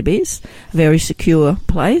mothers and babies, a very secure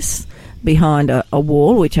place behind a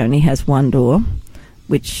wall which only has one door,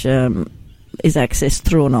 which is accessed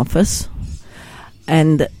through an office.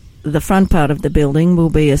 And the front part of the building will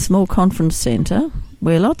be a small conference centre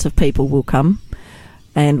where lots of people will come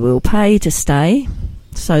and will pay to stay,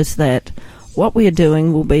 so that what we are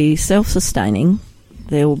doing will be self-sustaining.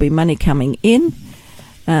 There will be money coming in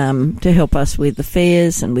to help us with the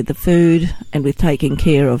fares and with the food and with taking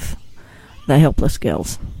care of the helpless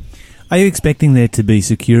girls. Are you expecting there to be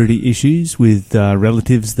security issues with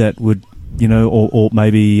relatives that would, or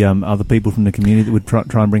maybe other people from the community that would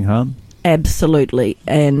try and bring harm? Absolutely.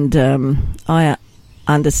 And I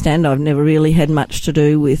understand, I've never really had much to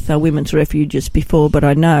do with women's refuges before, but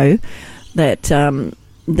I know that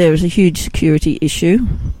there is a huge security issue.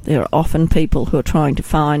 There are often people who are trying to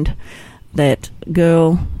find that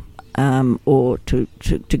girl or to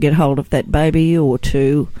get hold of that baby, or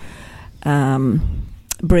to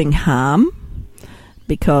bring harm,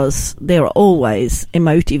 because there are always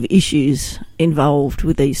emotive issues involved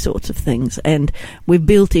with these sorts of things. And we've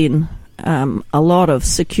built in a lot of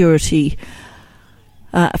security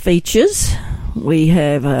features. We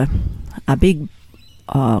have a big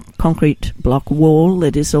concrete block wall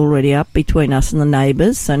that is already up between us and the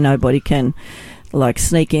neighbours, so nobody can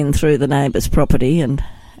sneak in through the neighbour's property and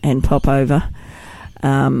pop over.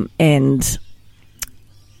 And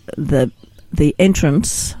the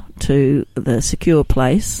entrance to the secure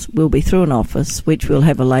place will be through an office, which will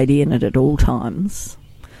have a lady in it at all times,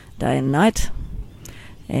 day and night.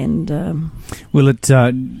 And will it?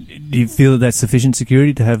 Do you feel that that's sufficient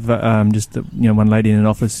security to have just one lady in an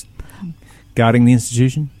office guarding the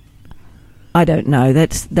institution? I don't know.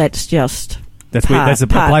 That's just that's a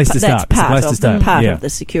place to start. That's part of the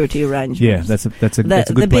security arrangements. Yeah, that's a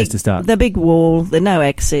good place to start. The big wall, the no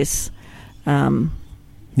access,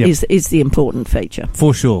 is the important feature.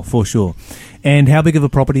 For sure. And how big of a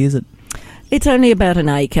property is it? It's only about an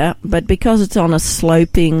acre, but because it's on a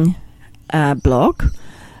sloping block,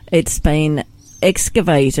 it's been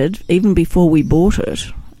excavated even before we bought it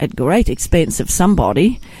at great expense of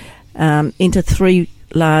somebody into 3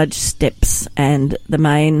 large steps, and the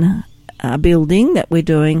main building that we're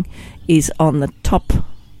doing is on the top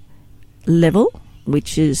level,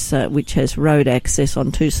 which has road access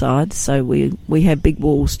on 2 sides. So we have big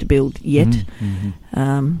walls to build yet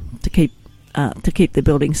to keep the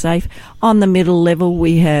building safe. On the middle level,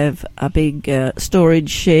 we have a big storage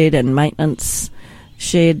shed and maintenance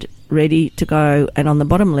shed ready to go, and on the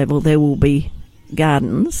bottom level there will be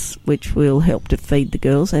gardens which will help to feed the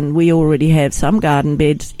girls. And we already have some garden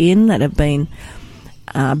beds in that have been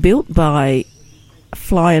built by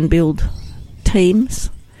fly and build teams,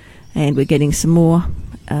 and we're getting some more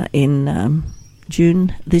in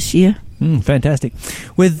June this year. Fantastic.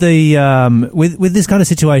 With the with this kind of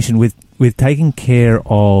situation, with taking care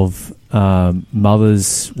of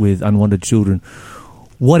mothers with unwanted children,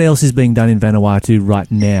 what else is being done in Vanuatu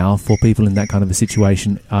right now for people in that kind of a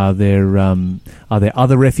situation? Are there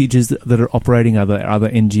other refuges that are operating? Are there other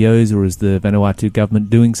NGOs, or is the Vanuatu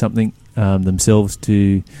government doing something themselves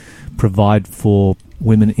to provide for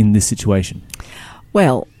women in this situation?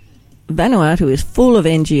 Well, Vanuatu is full of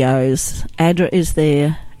NGOs. ADRA is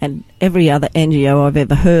there, and every other NGO I've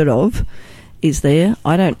ever heard of is there.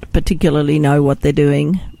 I don't particularly know what they're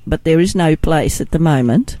doing, but there is no place at the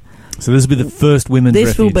moment. So this will be the first women's refuge?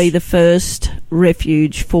 This will be the first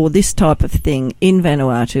refuge for this type of thing in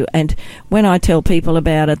Vanuatu. And when I tell people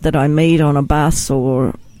about it, that I meet on a bus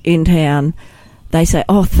or in town, they say,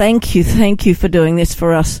 "Oh, thank you for doing this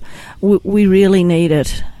for us. We really need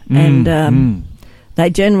it." And they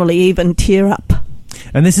generally even tear up.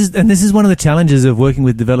 And this is one of the challenges of working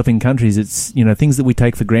with developing countries. It's, you know, things that we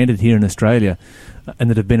take for granted here in Australia and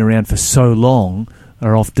that have been around for so long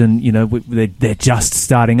are often, you know, they're just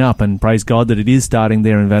starting up, and praise God that it is starting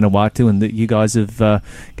there in Vanuatu and that you guys have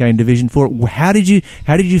gained a vision for it. How did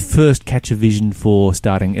you first catch a vision for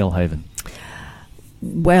starting El Haven?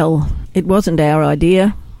 Well, it wasn't our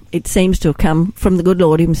idea. It seems to have come from the good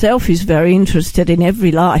Lord himself, who's very interested in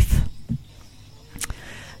every life.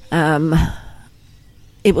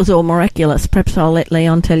 It was all miraculous. Perhaps I'll let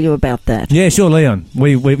Leon tell you about that. Yeah, sure, Leon.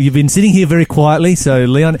 You've been sitting here very quietly, so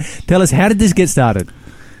Leon, tell us, how did this get started?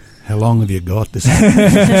 How long have you got? This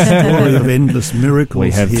story of endless miracles.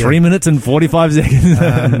 We have here. 3 minutes and 45 seconds.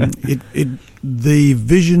 The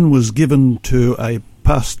vision was given to a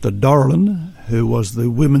Pastor Dorlin, who was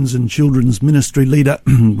the Women's and Children's Ministry leader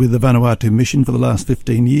with the Vanuatu Mission for the last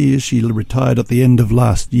 15 years. She retired at the end of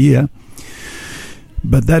last year.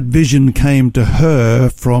 But that vision came to her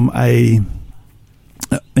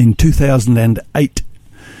in 2008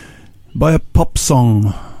 by a pop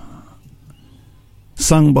song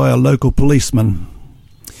sung by a local policeman.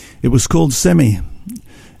 It was called Semi,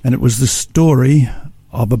 and it was the story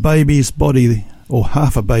of a baby's body, or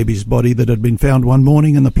half a baby's body, that had been found one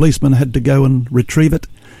morning, and the policeman had to go and retrieve it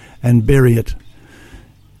and bury it.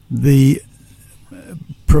 The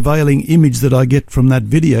prevailing image that I get from that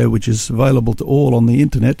video, which is available to all on the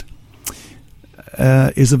internet,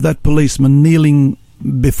 is of that policeman kneeling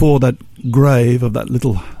before that grave of that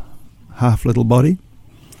little body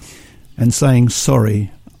and saying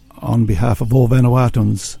sorry on behalf of all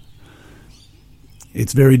Vanuatuans.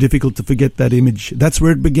 It's very difficult to forget that image. That's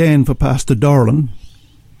where it began for Pastor Dorlin,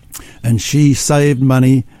 and she saved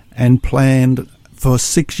money and planned for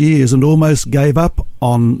 6 years and almost gave up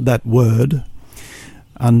on that word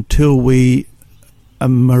until we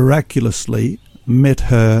miraculously met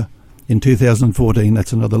her in 2014.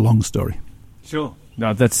 That's another long story. Sure.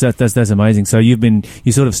 No, that's amazing. So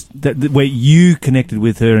where you connected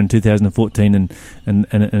with her in 2014, and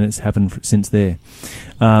it's happened since there.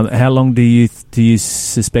 How long do you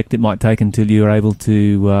suspect it might take until you are able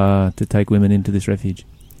to take women into this refuge?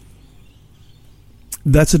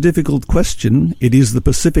 That's a difficult question. It is the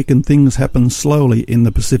Pacific, and things happen slowly in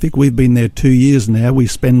the Pacific. We've been there 2 years now. We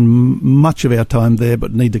spend much of our time there,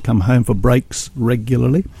 but need to come home for breaks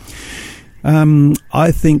regularly.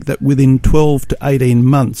 I think that within 12 to 18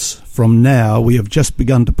 months from now, we have just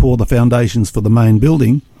begun to pour the foundations for the main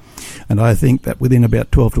building, and I think that within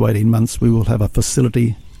about 12 to 18 months, we will have a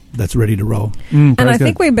facility that's ready to roll. And I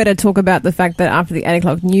think we better talk about the fact that after the 8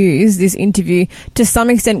 o'clock news, this interview to some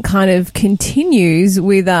extent kind of continues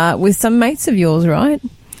with some mates of yours, right?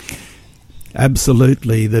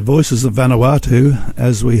 Absolutely. The Voices of Vanuatu,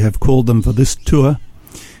 as we have called them for this tour,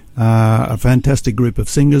 a fantastic group of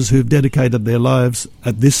singers who've dedicated their lives,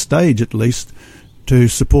 at this stage at least, to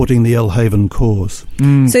supporting the El Haven cause.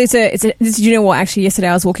 So you know what? Actually, yesterday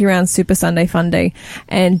I was walking around Super Sunday Fun Day,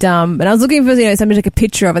 and I was looking for something to take a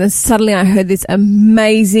picture of, and then suddenly I heard this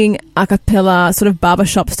amazing a cappella sort of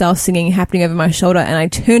barbershop style singing happening over my shoulder, and I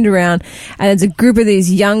turned around, and there's a group of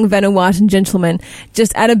these young Vanuatuan gentlemen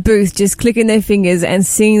just at a booth, just clicking their fingers and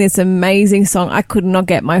singing this amazing song. I could not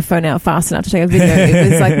get my phone out fast enough to take a video.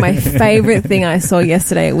 It was like my favorite thing I saw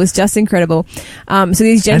yesterday. It was just incredible. So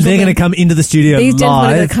these gentlemen, and they're going to come into the studio. These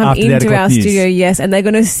gentlemen are going to come into our news. studio, yes, and they're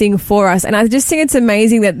going to sing for us. And I just think it's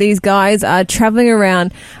amazing that these guys are traveling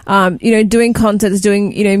around, doing concerts,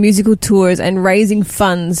 doing, musical tours and raising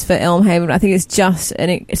funds for Elm Haven. I think it's just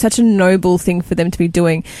such a noble thing for them to be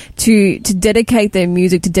doing, to dedicate their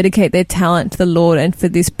music, to dedicate their talent to the Lord and for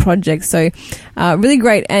this project. So really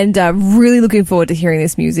great, and really looking forward to hearing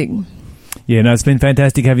this music. Yeah, no, it's been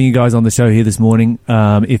fantastic having you guys on the show here this morning.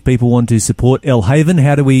 If people want to support El Haven,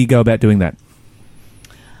 how do we go about doing that?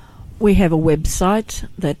 We have a website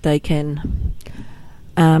that they can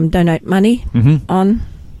donate money on.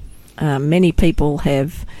 Many people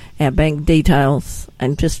have our bank details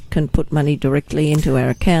and just can put money directly into our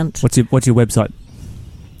account. What's your website?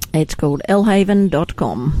 It's called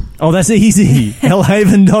elhaven.com. Oh, that's easy.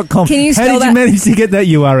 elhaven.com. Can you spell How did that? you manage to get that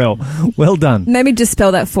URL? Well done. Maybe just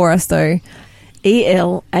spell that for us, though.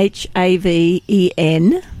 ELHAVEN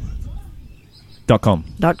 .com.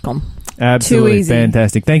 .com. Absolutely Too easy.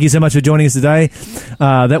 fantastic. Thank you so much for joining us today.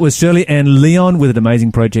 That was Shirley and Leon with an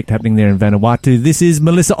amazing project happening there in Vanuatu. This is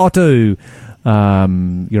Melissa Otto.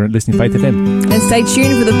 You're listening to Faith FM. And stay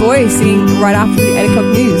tuned for the boys singing right after the 8 o'clock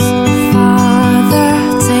news.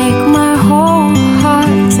 Father, take my whole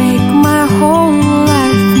heart, take my whole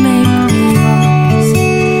life, make me yours.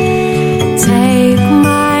 Take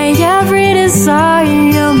my every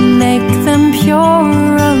desire, make them pure,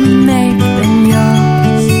 make them yours.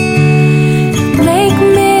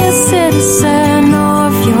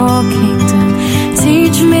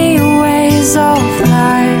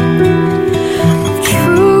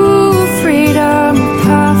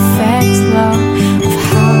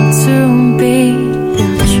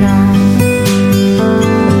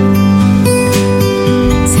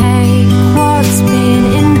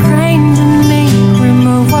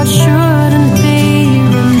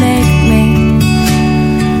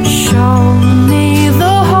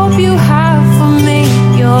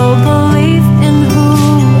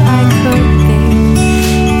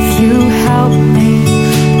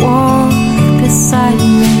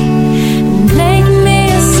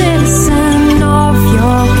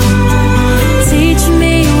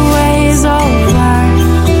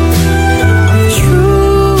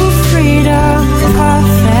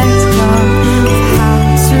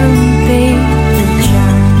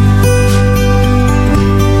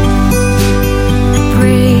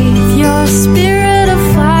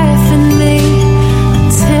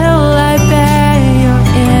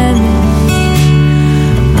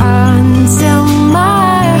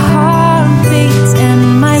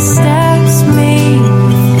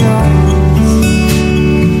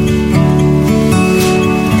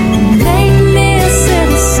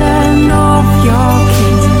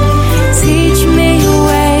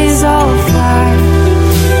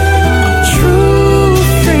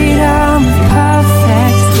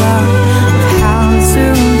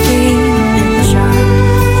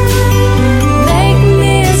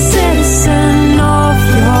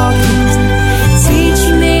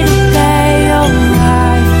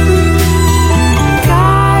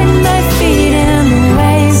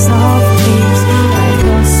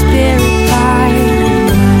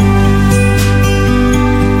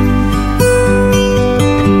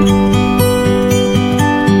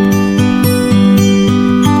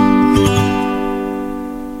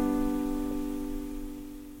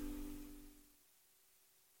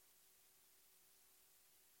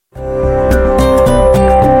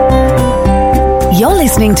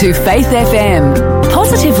 listening to Faith FM.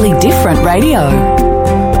 Positively different radio.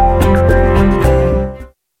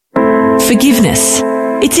 Forgiveness.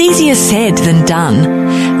 It's easier said than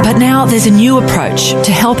done, but now there's a new approach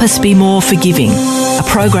to help us be more forgiving, a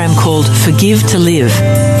program called Forgive to Live.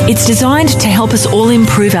 It's designed to help us all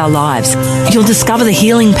improve our lives. You'll discover the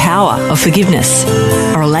healing power of forgiveness,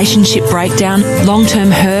 a relationship breakdown,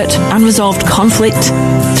 long-term hurt, unresolved conflict.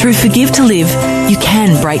 Through Forgive to Live, you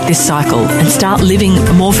can break this cycle and start living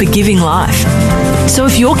a more forgiving life. So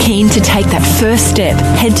if you're keen to take that first step,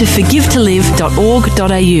 head to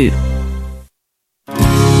forgivetolive.org.au.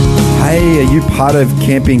 Hey, are you part of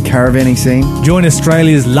camping caravanning scene? Join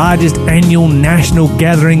Australia's largest annual national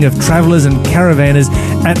gathering of travellers and caravanners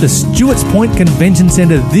at the Stewart's Point Convention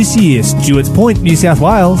Centre this year, Stewart's Point, New South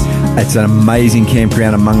Wales. It's an amazing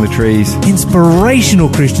campground among the trees. Inspirational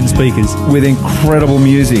Christian speakers. With incredible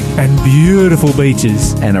music. And beautiful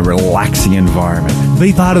beaches. And a relaxing environment.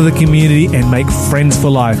 Be part of the community and make friends for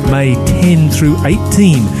life. May 10 through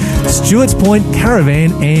 18. Stewart's Point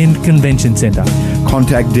Caravan and Convention Centre.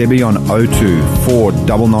 Contact Debbie on 02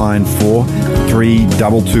 4994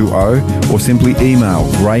 3220 or simply email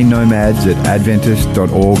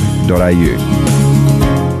greynomads@adventist.org.au.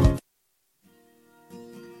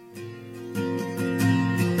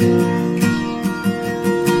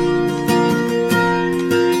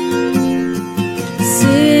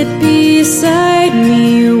 Sit beside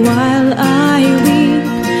me while I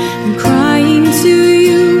weep. I'm crying to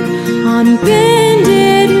you on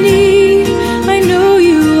bended knee. I know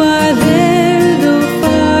you are there, though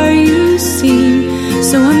far you seem.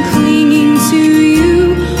 So I'm clinging to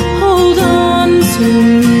you. Hold on to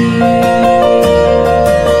me.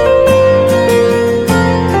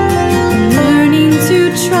 I'm learning to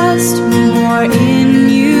trust more in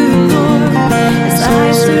you, Lord, as I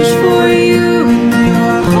search for you.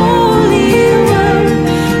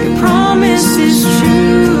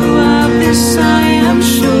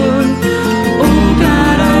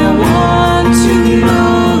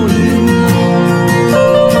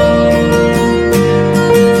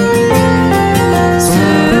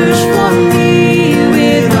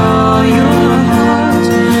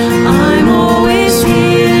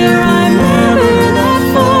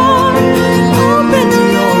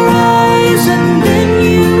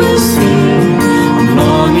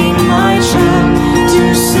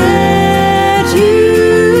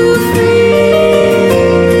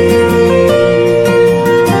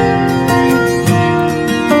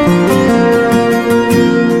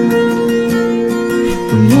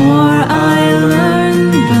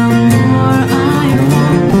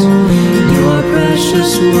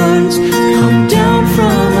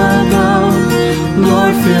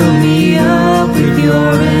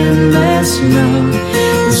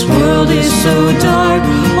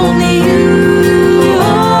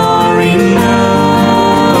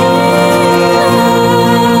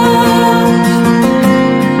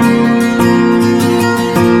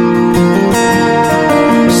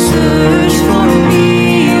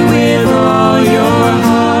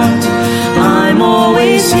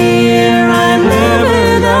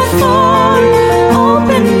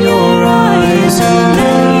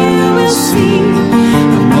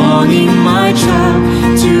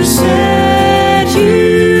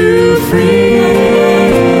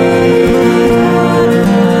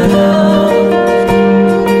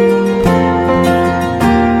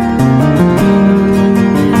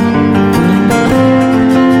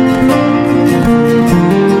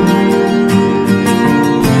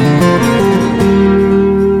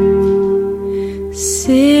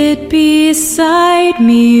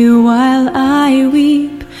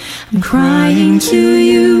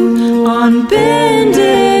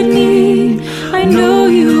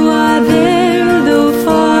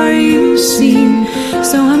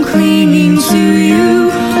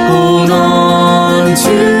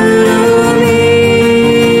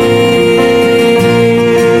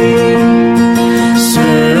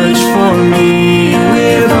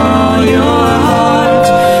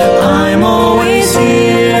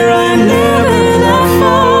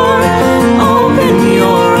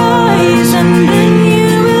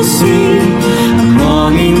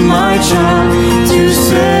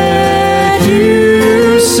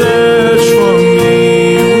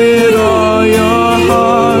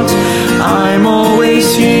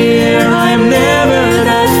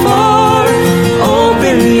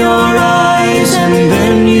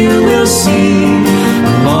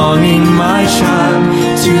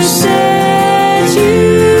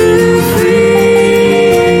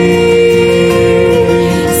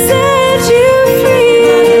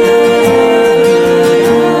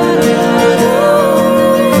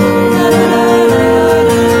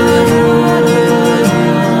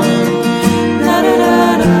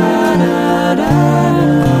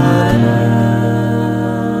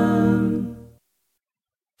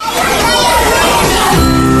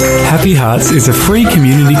 Hearts is a free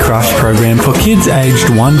community craft program for kids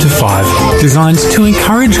aged 1 to 5, designed to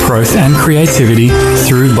encourage growth and creativity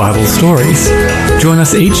through Bible stories. Join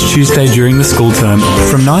us each Tuesday during the school term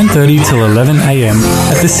from 9:30 till 11 a.m.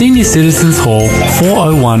 at the Senior Citizens Hall,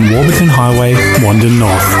 401 Warburton Highway, Wandon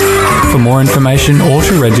North. For more information or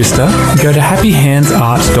to register, go to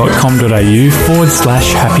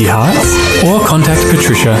happyhandsart.com.au/happyhearts or contact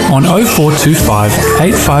Patricia on 0425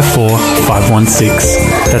 854 516.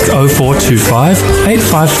 That's 0425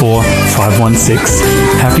 854 516.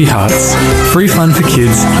 Happy Hearts. Free fun for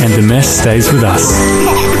kids, and the mess stays with us.